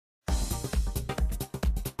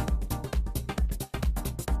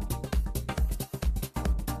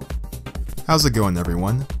How's it going,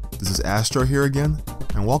 everyone? This is Astro here again,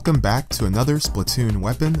 and welcome back to another Splatoon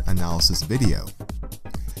weapon analysis video.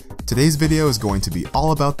 Today's video is going to be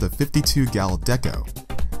all about the 52 Gal Deco,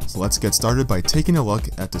 so let's get started by taking a look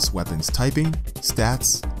at this weapon's typing,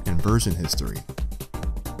 stats, and version history.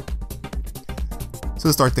 So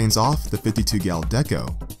to start things off, the 52 Gal Deco,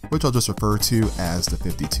 which I'll just refer to as the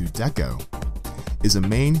 52 Deco, is a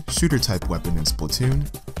main shooter type weapon in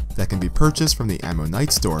Splatoon that can be purchased from the Ammo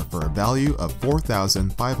Night store for a value of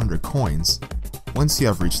 4,500 coins once you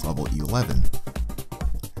have reached level 11.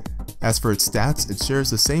 As for its stats, it shares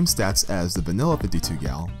the same stats as the vanilla 52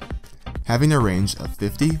 Gal, having a range of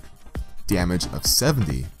 50, damage of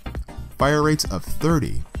 70, fire rates of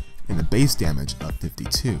 30, and a base damage of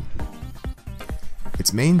 52.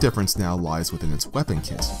 Its main difference now lies within its weapon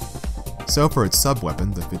kit. So for its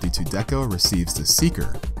sub-weapon, the 52 Deco receives the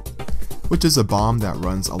Seeker, which is a bomb that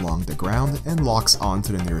runs along the ground and locks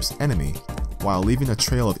onto the nearest enemy while leaving a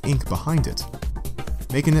trail of ink behind it,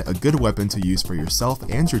 making it a good weapon to use for yourself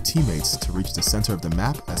and your teammates to reach the center of the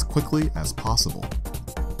map as quickly as possible.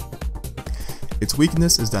 Its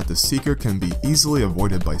weakness is that the Seeker can be easily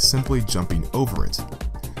avoided by simply jumping over it,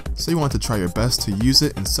 so you want to try your best to use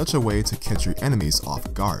it in such a way to catch your enemies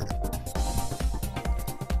off guard.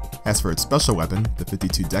 As for its special weapon, the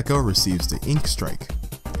 52 Deco receives the Ink Strike,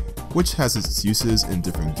 which has its uses in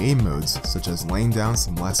different game modes such as laying down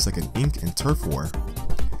some last second ink in Turf War,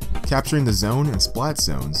 capturing the zone in Splat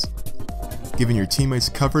zones, giving your teammates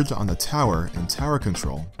coverage on the tower in tower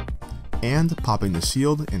control, and popping the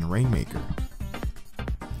shield in Rainmaker.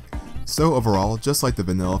 So overall, just like the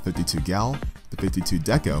vanilla 52 Gal, the 52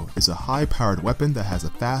 Deco is a high-powered weapon that has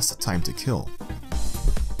a fast time to kill.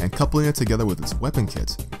 And coupling it together with its weapon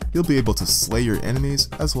kit, you'll be able to slay your enemies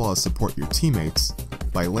as well as support your teammates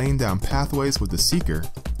by laying down pathways with the Seeker,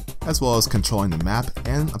 as well as controlling the map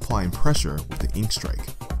and applying pressure with the Ink Strike.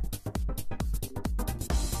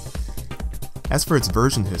 As for its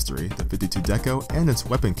version history, the 52 Deco and its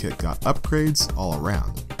weapon kit got upgrades all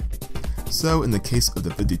around. So in the case of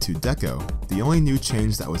the 52 Deco, the only new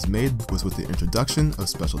change that was made was with the introduction of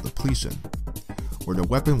Special Depletion, where the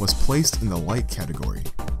weapon was placed in the light category.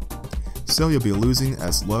 So you'll be losing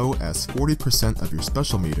as low as 40% of your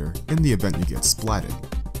special meter in the event you get splatted.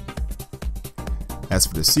 As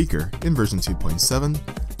for the Seeker, in version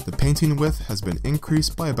 2.7, the painting width has been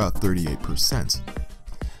increased by about 38%,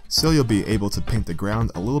 so you'll be able to paint the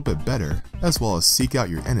ground a little bit better as well as seek out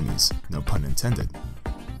your enemies, no pun intended.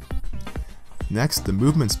 Next, the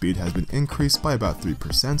movement speed has been increased by about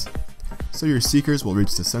 3%, so your Seekers will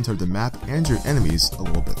reach the center of the map and your enemies a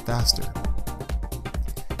little bit faster.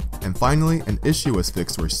 And finally, an issue was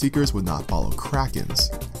fixed where Seekers would not follow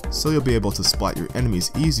Krakens, so you'll be able to splat your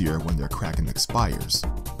enemies easier when their Kraken expires.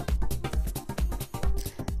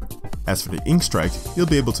 As for the Ink Strike, you'll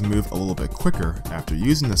be able to move a little bit quicker after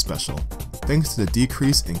using the special, thanks to the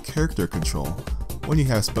decrease in character control when you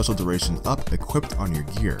have Special Duration Up equipped on your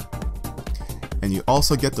gear. And you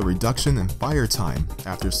also get the reduction in fire time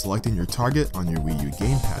after selecting your target on your Wii U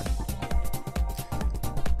gamepad.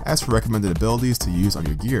 As for recommended abilities to use on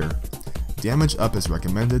your gear, Damage Up is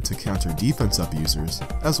recommended to counter defense up users,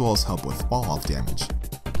 as well as help with fall-off damage.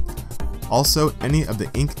 Also, any of the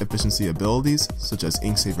ink efficiency abilities, such as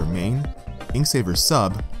Ink Saver Main, Ink Saver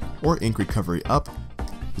Sub, or Ink Recovery Up,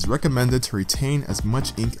 is recommended to retain as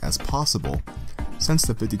much ink as possible, since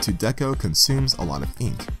the 52 Deco consumes a lot of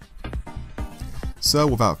ink. So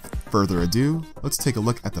without further ado, let's take a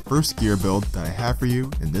look at the first gear build that I have for you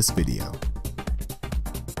in this video.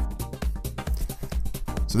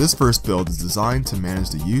 So this first build is designed to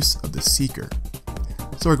manage the use of the Seeker.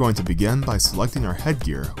 So we're going to begin by selecting our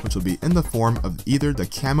headgear, which will be in the form of either the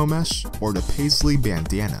Camo Mesh or the Paisley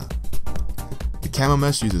Bandana. The Camo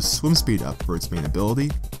Mesh uses Swim Speed Up for its main ability,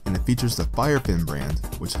 and it features the Firefin brand,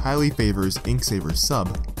 which highly favors Ink Saver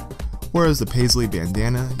Sub, whereas the Paisley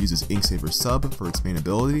Bandana uses Ink Saver Sub for its main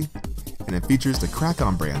ability, and it features the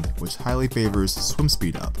Krakon brand, which highly favors Swim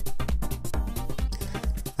Speed Up.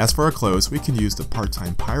 As for our clothes, we can use the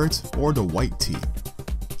Part-Time Pirate or the White Tee.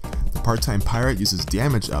 The Part-Time Pirate uses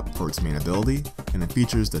Damage Up for its main ability, and it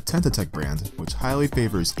features the Tentatech brand, which highly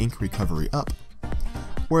favors Ink Recovery Up,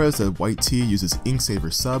 whereas the White Tee uses Ink Saver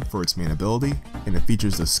Sub for its main ability, and it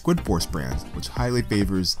features the Squid Force brand, which highly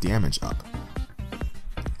favors Damage Up.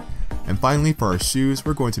 And finally, for our shoes,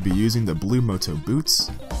 we're going to be using the Blue Moto Boots,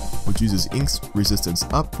 which uses Ink Resistance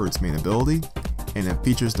Up for its main ability, and it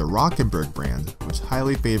features the Rockenberg brand, which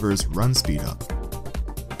highly favors Run Speed Up.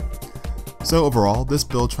 So overall, this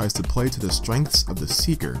build tries to play to the strengths of the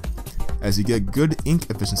Seeker, as you get good ink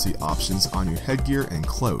efficiency options on your headgear and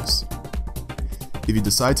clothes. If you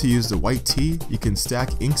decide to use the white tea, you can stack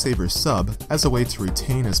Inksaver's sub as a way to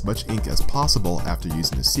retain as much ink as possible after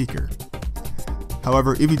using the Seeker.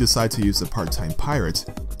 However, if you decide to use the part-time pirate,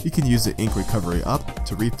 you can use the ink recovery up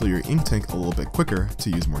to refill your ink tank a little bit quicker to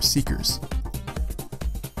use more Seekers.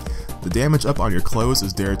 The damage up on your clothes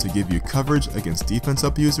is there to give you coverage against defense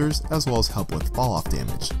up users as well as help with fall off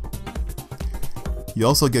damage. You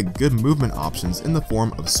also get good movement options in the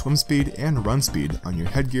form of swim speed and run speed on your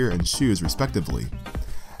headgear and shoes respectively,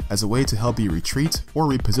 as a way to help you retreat or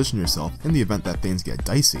reposition yourself in the event that things get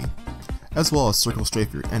dicey, as well as circle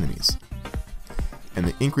strafe your enemies. And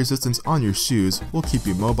the ink resistance on your shoes will keep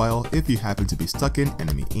you mobile if you happen to be stuck in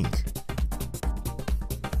enemy ink.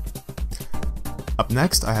 Up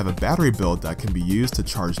next, I have a battery build that can be used to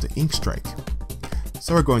charge the Ink Strike.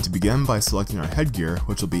 So we're going to begin by selecting our headgear,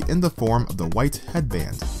 which will be in the form of the white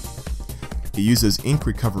headband. It uses ink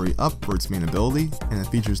recovery up for its main ability, and it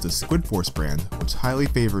features the Squid Force brand, which highly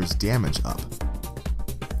favors damage up.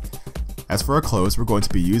 As for our clothes, we're going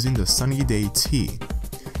to be using the Sunny Day Tee.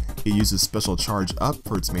 It uses special charge up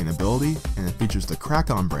for its main ability, and it features the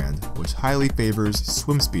Crack-On brand, which highly favors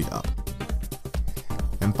swim speed up.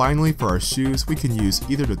 And finally, for our shoes, we can use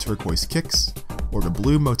either the turquoise kicks or the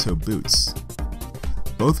blue Moto boots.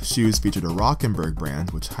 Both shoes feature the Rockenberg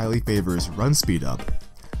brand, which highly favors run speed up.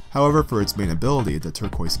 However, for its main ability, the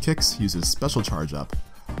turquoise kicks uses special charge up,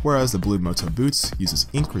 whereas the blue Moto boots uses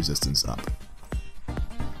ink resistance up.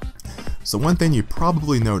 So one thing you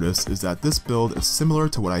probably noticed is that this build is similar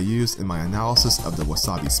to what I used in my analysis of the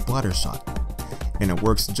Wasabi Splatter Shot, and it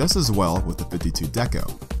works just as well with the 52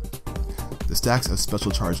 Deco. The stacks of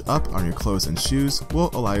special charge up on your clothes and shoes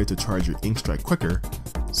will allow you to charge your Ink Strike quicker,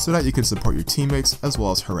 so that you can support your teammates as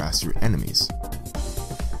well as harass your enemies.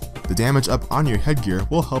 The damage up on your headgear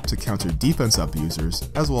will help to counter defense up users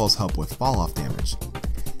as well as help with fall off damage.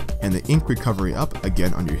 And the ink recovery up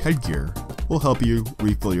again on your headgear will help you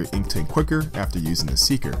refill your ink tank quicker after using the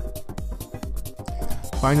Seeker.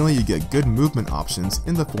 Finally, you get good movement options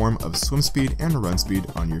in the form of swim speed and run speed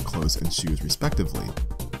on your clothes and shoes respectively,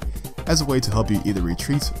 as a way to help you either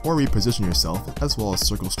retreat or reposition yourself as well as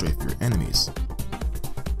circle strafe your enemies.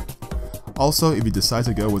 Also, if you decide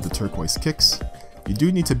to go with the turquoise kicks, you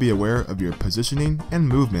do need to be aware of your positioning and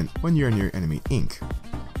movement when you're near enemy ink.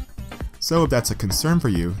 So if that's a concern for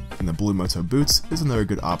you, then the blue Moto boots is another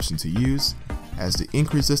good option to use, as the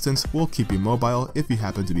ink resistance will keep you mobile if you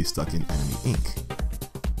happen to be stuck in enemy ink.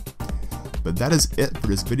 But that is it for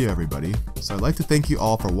this video, everybody, so I'd like to thank you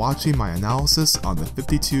all for watching my analysis on the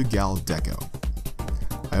 52 Gal Deco.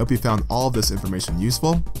 I hope you found all of this information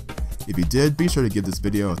useful. If you did, be sure to give this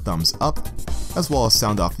video a thumbs up, as well as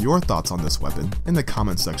sound off your thoughts on this weapon in the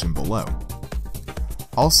comment section below.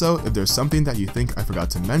 Also, if there's something that you think I forgot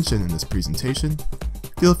to mention in this presentation,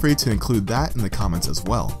 feel free to include that in the comments as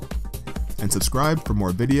well. And subscribe for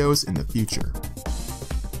more videos in the future.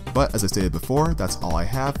 But as I stated before, that's all I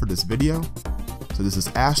have for this video. So this is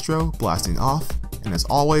Astro blasting off, and as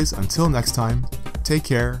always, until next time, take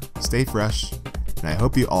care, stay fresh, and I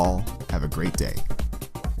hope you all have a great day.